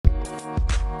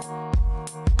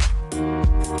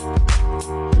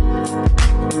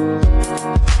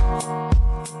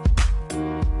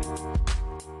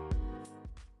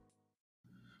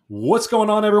What's going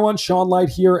on, everyone? Sean Light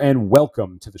here, and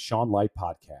welcome to the Sean Light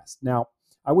Podcast. Now,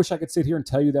 I wish I could sit here and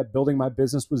tell you that building my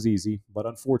business was easy, but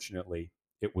unfortunately,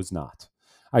 it was not.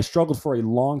 I struggled for a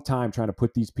long time trying to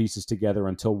put these pieces together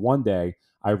until one day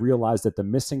I realized that the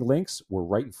missing links were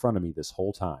right in front of me this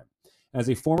whole time. As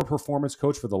a former performance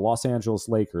coach for the Los Angeles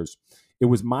Lakers, it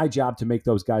was my job to make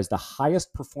those guys the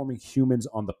highest performing humans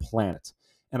on the planet.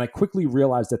 And I quickly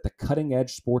realized that the cutting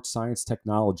edge sports science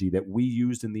technology that we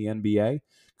used in the NBA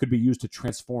could be used to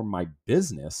transform my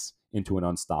business into an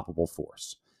unstoppable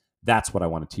force. That's what I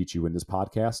want to teach you in this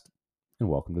podcast. And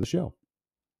welcome to the show.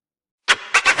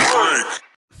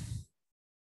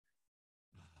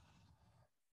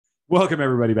 Welcome,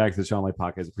 everybody, back to the Sean Light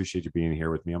Podcast. Appreciate you being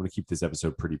here with me. I'm going to keep this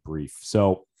episode pretty brief.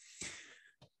 So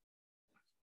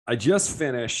I just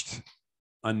finished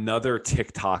another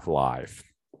TikTok live.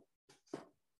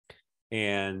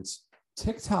 And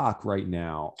TikTok right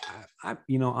now,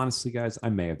 honestly, guys, I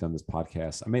may have done this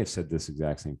podcast. I may have said this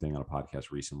exact same thing on a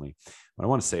podcast recently, but I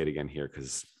want to say it again here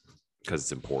because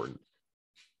it's important.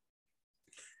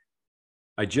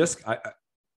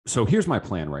 So here's my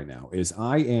plan right now is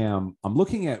I'm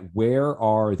looking at where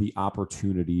are the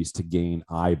opportunities to gain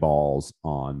eyeballs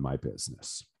on my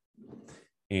business.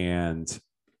 And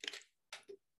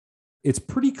it's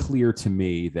pretty clear to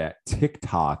me that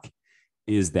TikTok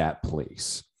is that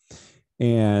place.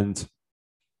 And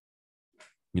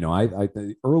I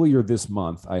earlier this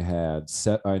month I had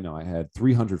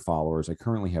 300 followers. I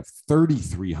currently have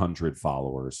 3,300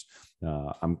 followers.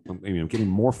 I'm getting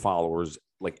more followers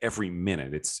like every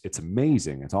minute. It's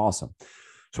amazing. It's awesome.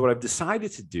 So what I've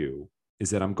decided to do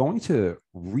is that I'm going to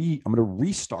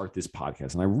restart this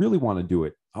podcast, and I really want to do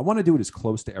it. I want to do it as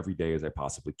close to every day as I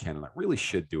possibly can, and I really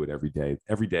should do it every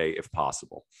day if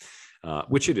possible.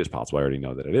 Which it is possible. I already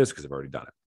know that it is because I've already done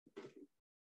it.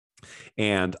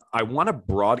 And I want to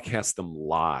broadcast them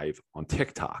live on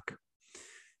TikTok.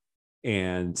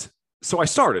 And so I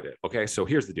started it. Okay. So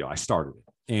here's the deal. I started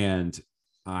it and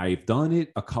I've done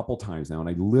it a couple times now, and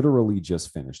I literally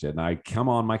just finished it. And I come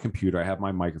on my computer. I have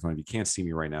my microphone. If you can't see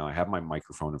me right now, I have my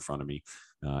microphone in front of me.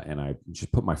 And I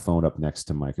just put my phone up next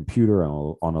to my computer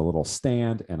on a little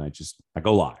stand, and I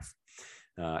go live.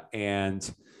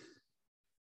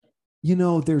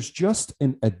 There's just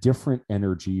a different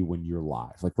energy when you're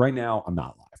live. Like right now, I'm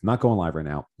not live. I'm not going live right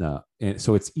now. And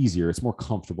so it's easier. It's more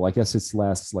comfortable. I guess it's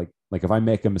less like if I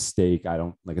make a mistake,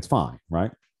 it's fine.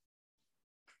 Right.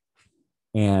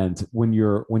 And when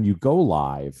you go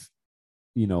live,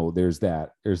 there's that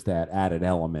added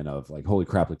element of like, holy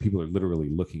crap, like people are literally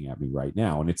looking at me right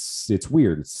now. And it's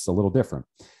weird. It's a little different,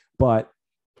 but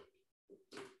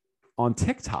on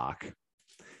TikTok,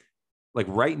 like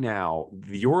right now,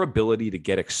 your ability to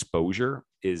get exposure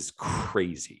is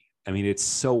crazy. I mean, it's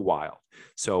so wild.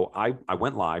 So I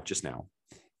went live just now,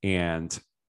 and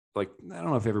like, I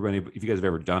don't know if you guys have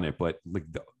ever done it, but like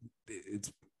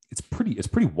it's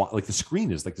pretty wild. Like the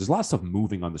screen is like, there's a lot of stuff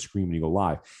moving on the screen when you go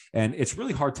live. And it's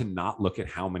really hard to not look at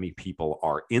how many people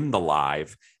are in the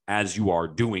live as you are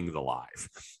doing the live.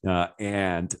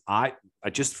 And I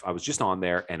was just on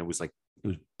there, and it was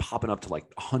popping up to like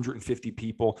 150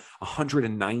 people,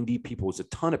 190 people. It was a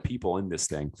ton of people in this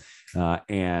thing.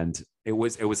 And it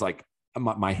was like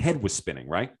my head was spinning,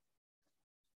 right?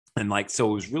 And like,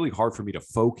 so it was really hard for me to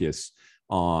focus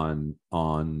on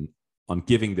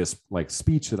giving this like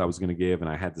speech that I was going to give. And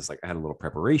I had a little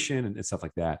preparation and stuff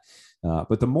like that.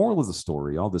 But the moral of the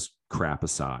story, all this crap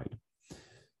aside,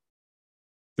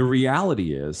 the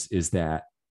reality is that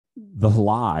the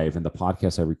live and the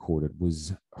podcast I recorded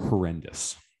was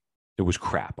horrendous. It was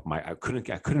crap. I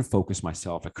couldn't focus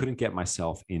myself. I couldn't get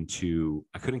myself into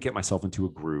a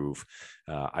groove.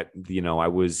 I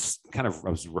was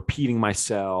repeating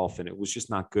myself, and it was just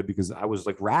not good because I was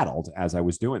like rattled as I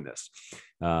was doing this.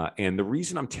 And the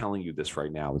reason I'm telling you this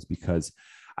right now is because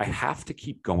I have to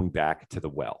keep going back to the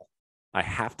well. I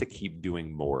have to keep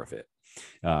doing more of it.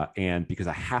 And because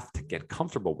I have to get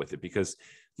comfortable with it, because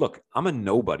look, I'm a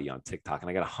nobody on TikTok, and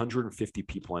I got 150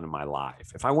 people into my live.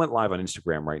 If I went live on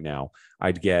Instagram right now, I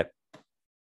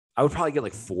would probably get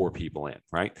like 4 people in,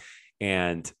 right?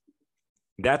 And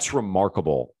that's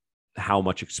remarkable how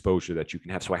much exposure that you can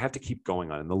have. So I have to keep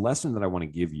going on. And the lesson that I want to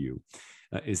give you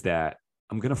is that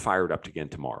I'm going to fire it up again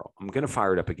tomorrow. I'm going to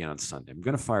fire it up again on Sunday. I'm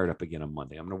going to fire it up again on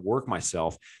Monday. I'm going to work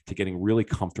myself to getting really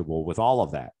comfortable with all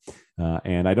of that.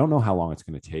 And I don't know how long it's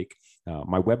going to take.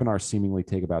 My webinars seemingly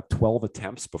take about 12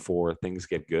 attempts before things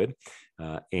get good.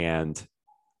 And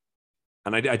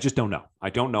I just don't know. I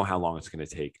don't know how long it's going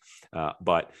to take.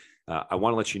 But I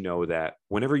want to let you know that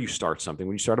whenever you start something,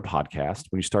 when you start a podcast,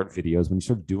 when you start videos, when you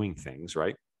start doing things,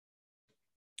 right?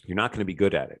 you're not going to be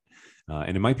good at it.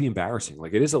 And it might be embarrassing.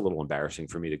 Like it is a little embarrassing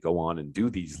for me to go on and do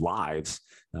these lives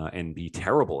and be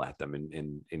terrible at them.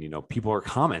 And people are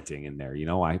commenting in there.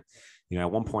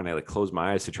 At one point I like closed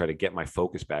my eyes to try to get my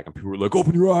focus back, and people were like,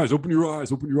 "Open your eyes, open your eyes,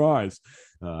 open your eyes."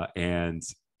 And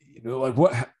like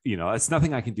what, it's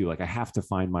nothing I can do. Like I have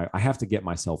to get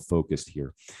myself focused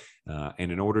here.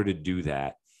 And in order to do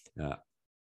that,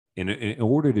 in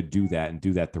order to do that and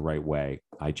do that the right way,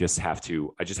 I just have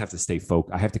to stay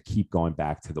focused. I have to keep going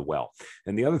back to the well.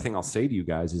 And the other thing I'll say to you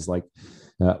guys is like,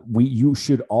 you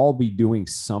should all be doing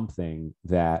something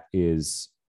that is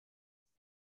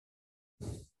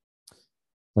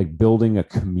like building a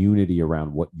community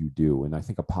around what you do. And I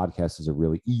think a podcast is a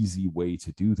really easy way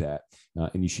to do that.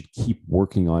 And you should keep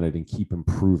working on it and keep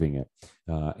improving it.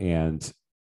 And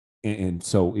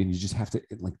you just have to,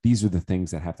 like, these are the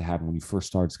things that have to happen when you first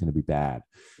start. It's going to be bad.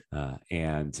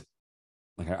 And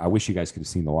like, I wish you guys could have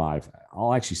seen the live.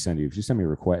 I'll actually send you, if you send me a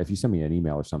request, if you send me an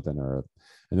email or something, or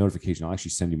a notification, I'll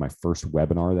actually send you my first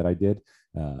webinar that I did.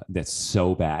 That's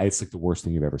so bad. It's like the worst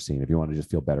thing you've ever seen if you want to just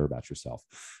feel better about yourself.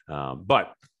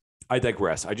 But I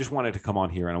digress. I just wanted to come on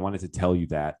here and I wanted to tell you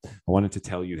that. I wanted to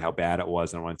tell you how bad it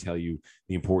was. And I want to tell you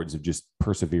the importance of just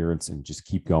perseverance and just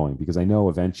keep going, because I know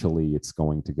eventually it's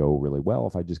going to go really well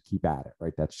if I just keep at it,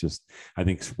 right? That's just, I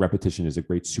think repetition is a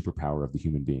great superpower of the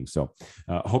human being. So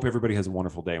hope everybody has a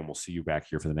wonderful day, and we'll see you back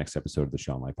here for the next episode of the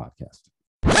Sean Light Podcast.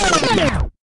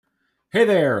 Hey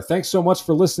there. Thanks so much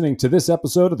for listening to this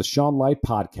episode of the Sean Light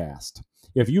Podcast.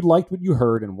 If you liked what you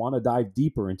heard and want to dive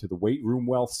deeper into the Weight Room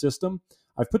Wealth system,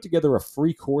 I've put together a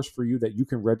free course for you that you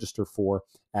can register for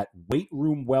at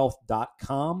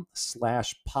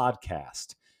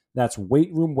weightroomwealth.com/podcast. That's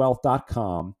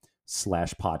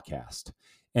weightroomwealth.com/podcast.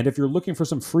 And if you're looking for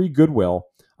some free goodwill,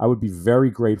 I would be very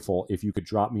grateful if you could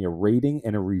drop me a rating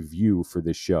and a review for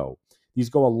this show. These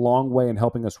go a long way in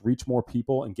helping us reach more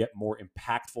people and get more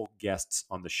impactful guests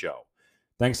on the show.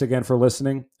 Thanks again for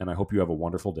listening, and I hope you have a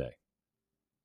wonderful day.